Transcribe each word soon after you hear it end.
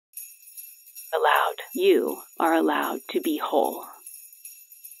Allowed. You are allowed to be whole.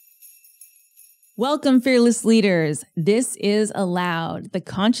 Welcome, fearless leaders. This is Allowed, the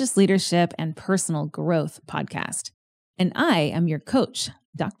Conscious Leadership and Personal Growth podcast. And I am your coach,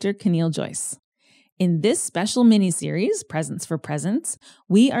 Dr. Caneel Joyce. In this special mini-series, Presents for Presents,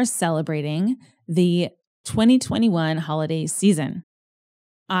 we are celebrating the 2021 holiday season.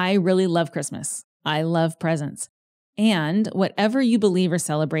 I really love Christmas. I love presents. And whatever you believe or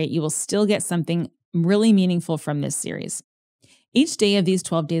celebrate, you will still get something really meaningful from this series. Each day of these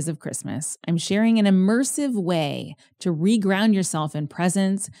 12 days of Christmas, I'm sharing an immersive way to reground yourself in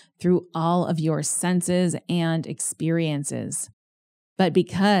presence through all of your senses and experiences. But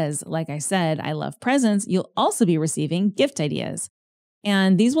because, like I said, I love presents, you'll also be receiving gift ideas.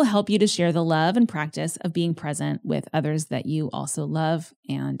 And these will help you to share the love and practice of being present with others that you also love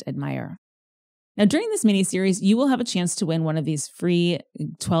and admire. Now, during this mini-series, you will have a chance to win one of these free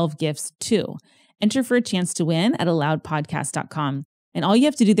 12 gifts too. Enter for a chance to win at allowedpodcast.com. And all you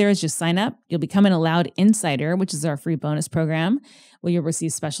have to do there is just sign up. You'll become an Allowed Insider, which is our free bonus program, where you'll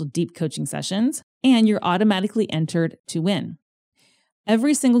receive special deep coaching sessions, and you're automatically entered to win.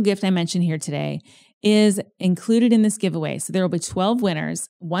 Every single gift I mention here today is included in this giveaway. So there will be 12 winners,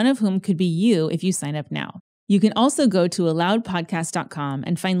 one of whom could be you if you sign up now. You can also go to allowedpodcast.com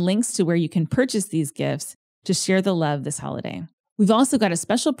and find links to where you can purchase these gifts to share the love this holiday. We've also got a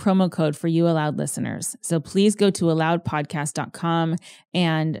special promo code for you Allowed listeners. So please go to allowedpodcast.com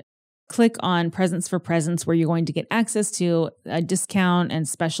and click on Presents for Presents, where you're going to get access to a discount and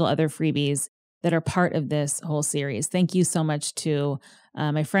special other freebies that are part of this whole series. Thank you so much to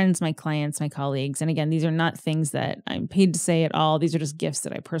my friends, my clients, my colleagues. And again, these are not things that I'm paid to say at all. These are just gifts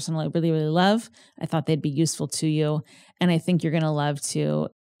that I personally really, really love. I thought they'd be useful to you. And I think you're going to love to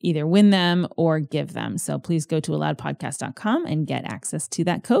either win them or give them. So please go to allowedpodcast.com and get access to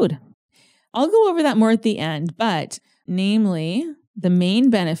that code. I'll go over that more at the end, but namely, the main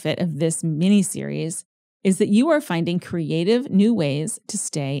benefit of this mini series is that you are finding creative new ways to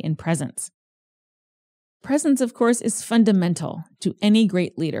stay in presence. Presence, of course, is fundamental to any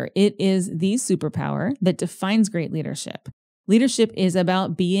great leader. It is the superpower that defines great leadership. Leadership is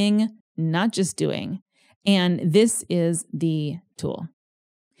about being, not just doing. And this is the tool.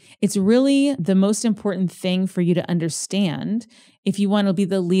 It's really the most important thing for you to understand if you want to be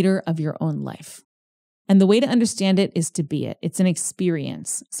the leader of your own life. And the way to understand it is to be it. It's an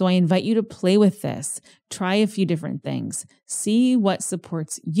experience. So I invite you to play with this, try a few different things, see what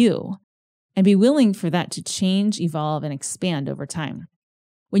supports you, and be willing for that to change, evolve, and expand over time.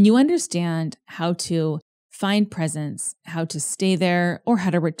 When you understand how to find presence, how to stay there, or how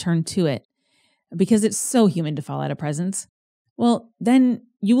to return to it, because it's so human to fall out of presence, well, then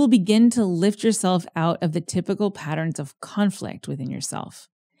you will begin to lift yourself out of the typical patterns of conflict within yourself.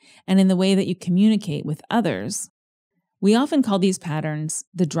 And in the way that you communicate with others, we often call these patterns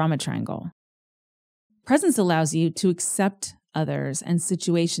the drama triangle. Presence allows you to accept others and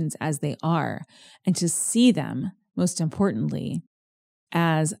situations as they are, and to see them, most importantly,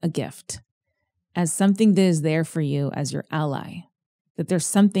 as a gift, as something that is there for you as your ally, that there's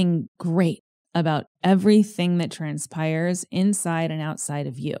something great about everything that transpires inside and outside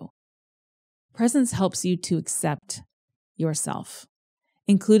of you. Presence helps you to accept yourself,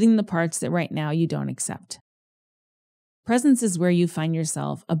 including the parts that right now you don't accept. Presence is where you find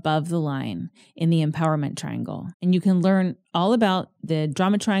yourself above the line in the empowerment triangle. And you can learn all about the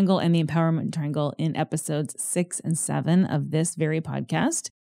drama triangle and the empowerment triangle in episodes 6 and 7 of this very podcast.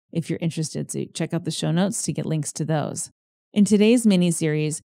 If you're interested, so check out the show notes to get links to those. In today's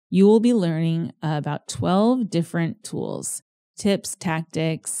mini-series, you will be learning about 12 different tools, tips,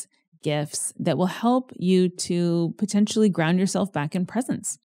 tactics, gifts that will help you to potentially ground yourself back in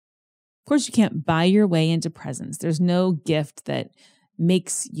presence. Of course, you can't buy your way into presence. There's no gift that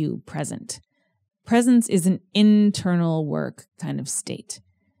makes you present. Presence is an internal work kind of state.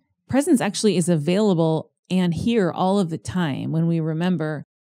 Presence actually is available and here all of the time when we remember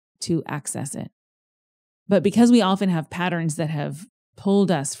to access it. But because we often have patterns that have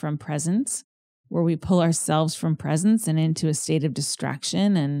pulled us from presence, where we pull ourselves from presence and into a state of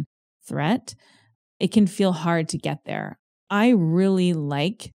distraction and threat, it can feel hard to get there. I really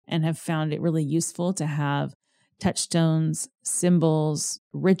like and have found it really useful to have touchstones, symbols,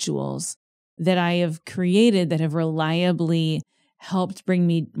 rituals that I have created that have reliably helped bring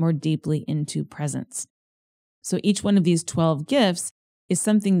me more deeply into presence. So each one of these 12 gifts is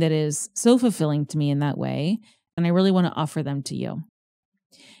something that is so fulfilling to me in that way, and I really want to offer them to you.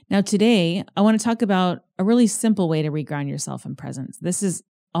 Now today, I want to talk about a really simple way to reground yourself in presence. This is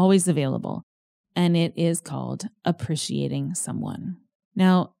always available, and it is called appreciating someone.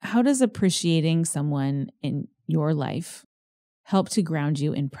 Now, how does appreciating someone in your life help to ground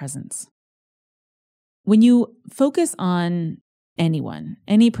you in presence? When you focus on anyone,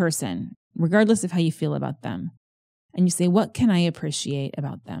 any person, regardless of how you feel about them, and you say, what can I appreciate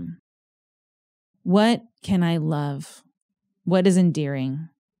about them? What can I love? What is endearing?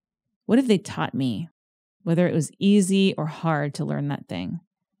 What have they taught me? Whether it was easy or hard to learn that thing.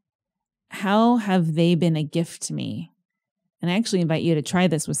 How have they been a gift to me? And I actually invite you to try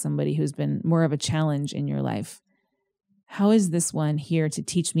this with somebody who's been more of a challenge in your life. How is this one here to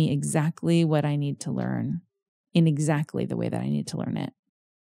teach me exactly what I need to learn in exactly the way that I need to learn it?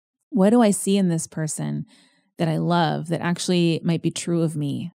 What do I see in this person that I love that actually might be true of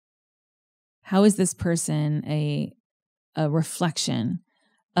me? How is this person a reflection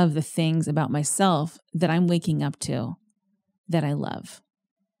of the things about myself that I'm waking up to that I love?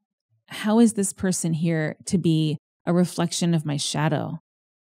 How is this person here to be a reflection of my shadow,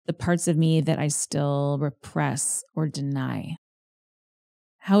 the parts of me that I still repress or deny?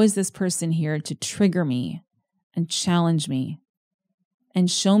 How is this person here to trigger me and challenge me and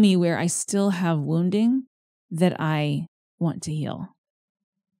show me where I still have wounding that I want to heal?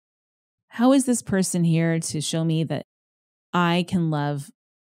 How is this person here to show me that I can love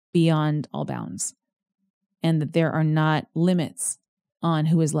beyond all bounds and that there are not limits on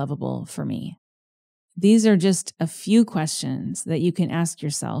who is lovable for me? These are just a few questions that you can ask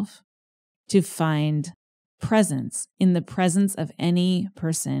yourself to find presence in the presence of any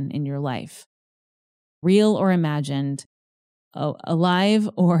person in your life, real or imagined, alive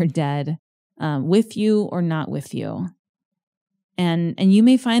or dead, with you or not with you. And you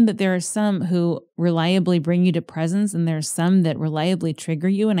may find that there are some who reliably bring you to presence, and there are some that reliably trigger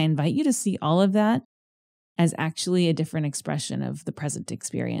you. And I invite you to see all of that as actually a different expression of the present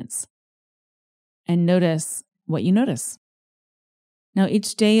experience. And notice what you notice. Now,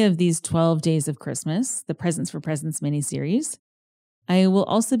 each day of these 12 days of Christmas, the Presents for Presents mini-series, I will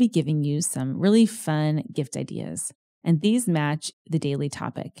also be giving you some really fun gift ideas. And these match the daily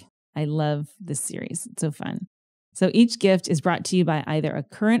topic. I love this series. It's so fun. So each gift is brought to you by either a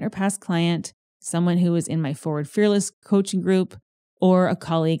current or past client, someone who is in my Forward Fearless coaching group, or a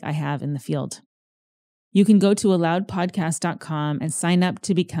colleague I have in the field. You can go to aloudpodcast.com and sign up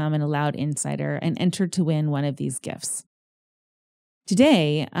to become an Aloud Insider and enter to win one of these gifts.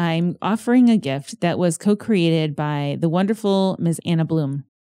 Today, I'm offering a gift that was co-created by the wonderful Ms. Anna Bloom.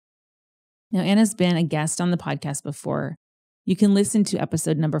 Now, Anna's been a guest on the podcast before. You can listen to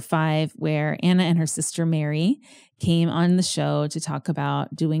episode number 5, where Anna and her sister Mary came on the show to talk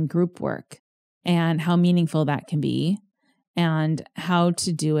about doing group work and how meaningful that can be and how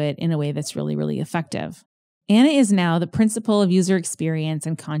to do it in a way that's really, really effective. Anna is now the principal of user experience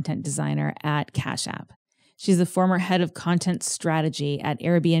and content designer at Cash App. She's the former head of content strategy at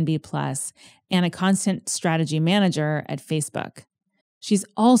Airbnb Plus and a content strategy manager at Facebook. She's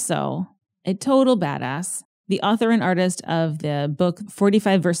also a total badass, the author and artist of the book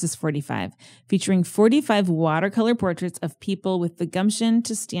 45 versus 45, featuring 45 watercolor portraits of people with the gumption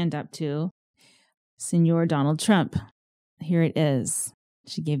to stand up to Senor Donald Trump. Here it is.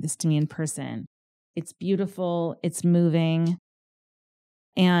 She gave this to me in person. It's beautiful. It's moving.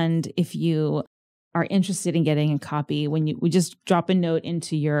 And if you are interested in getting a copy, we just drop a note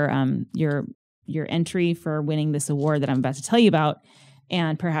into your entry for winning this award that I'm about to tell you about,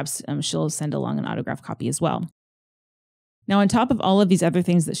 and perhaps she'll send along an autographed copy as well. Now, on top of all of these other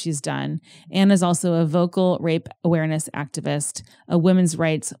things that she's done, Anna's also a vocal rape awareness activist, a women's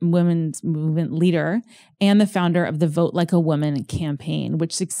rights, women's movement leader, and the founder of the Vote Like a Woman campaign,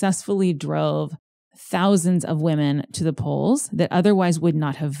 which successfully drove thousands of women to the polls that otherwise would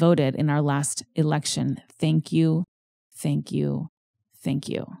not have voted in our last election. Thank you, thank you, thank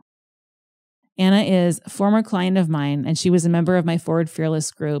you. Anna is a former client of mine, and she was a member of my Forward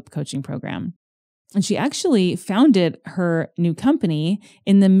Fearless group coaching program. And she actually founded her new company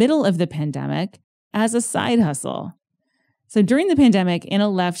in the middle of the pandemic as a side hustle. So during the pandemic, Anna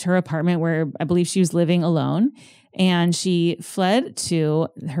left her apartment where I believe she was living alone, and she fled to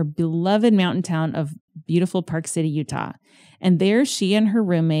her beloved mountain town of beautiful Park City, Utah. And there she and her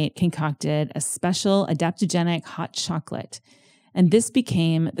roommate concocted a special adaptogenic hot chocolate. And this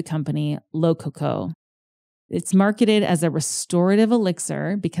became the company Lo Coco. It's marketed as a restorative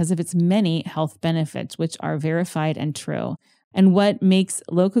elixir because of its many health benefits, which are verified and true. And what makes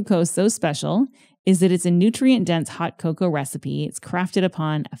Lo Coco so special is that it's a nutrient-dense hot cocoa recipe. It's crafted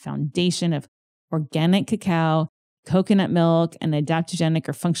upon a foundation of organic cacao, coconut milk, and adaptogenic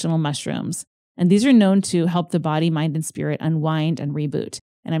or functional mushrooms. And these are known to help the body, mind, and spirit unwind and reboot.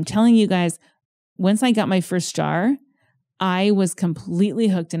 And I'm telling you guys, once I got my first jar, I was completely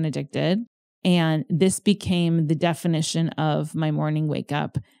hooked and addicted. And this became the definition of my morning wake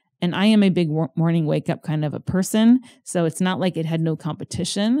up. And I am a big morning wake up kind of a person. So it's not like it had no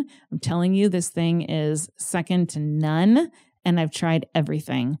competition. I'm telling you, this thing is second to none. And I've tried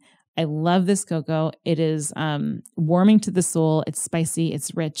everything. I love this cocoa. It is warming to the soul. It's spicy.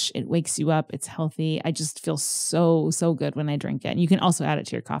 It's rich. It wakes you up. It's healthy. I just feel so good when I drink it. And you can also add it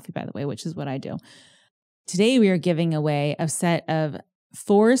to your coffee, by the way, which is what I do. Today, we are giving away a set of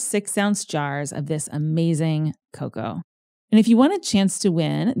 4 6-ounce jars of this amazing cocoa. And if you want a chance to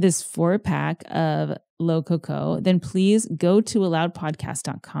win this 4-pack of low cocoa, then please go to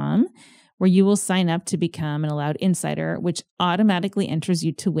alloudpodcast.com, where you will sign up to become an Allowed Insider, which automatically enters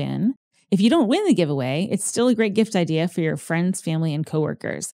you to win. If you don't win the giveaway, it's still a great gift idea for your friends, family, and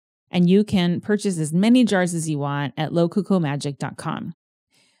coworkers. And you can purchase as many jars as you want at lowcocomagic.com.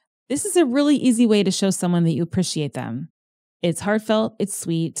 This is a really easy way to show someone that you appreciate them. It's heartfelt, it's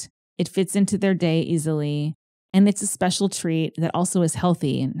sweet, it fits into their day easily, and it's a special treat that also is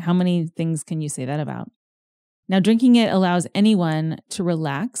healthy. And how many things can you say that about? Now, drinking it allows anyone to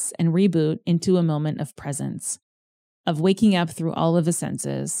relax and reboot into a moment of presence, of waking up through all of the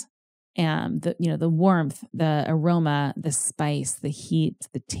senses, and the warmth, the aroma, the spice, the heat,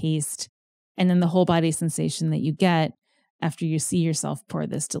 the taste, and then the whole body sensation that you get after you see yourself pour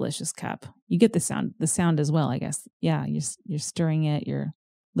this delicious cup. You get the sound as well, I guess. Yeah, you're stirring it, you're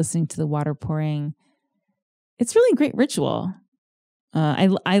listening to the water pouring. It's really a great ritual.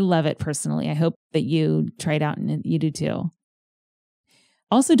 I love it personally. I hope that you try it out and you do too.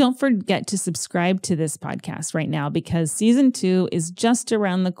 Also, don't forget to subscribe to this podcast right now because season 2 is just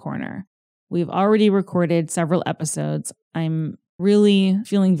around the corner. We've already recorded several episodes. I'm really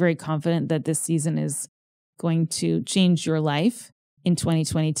feeling very confident that this season is going to change your life in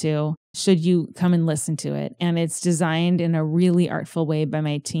 2022, should you come and listen to it. And it's designed in a really artful way by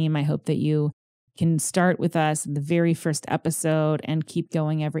my team. I hope that you can start with us in the very first episode and keep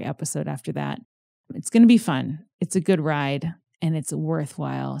going every episode after that. It's going to be fun. It's a good ride and it's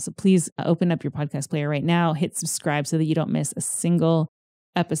worthwhile. So please open up your podcast player right now, hit subscribe so that you don't miss a single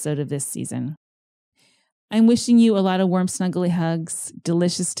episode of this season. I'm wishing you a lot of warm, snuggly hugs,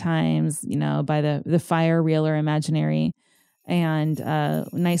 delicious times, by the fire, real or imaginary, and a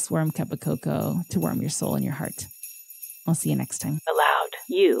nice warm cup of cocoa to warm your soul and your heart. I'll see you next time. Allowed.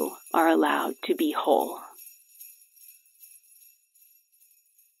 You are allowed to be whole.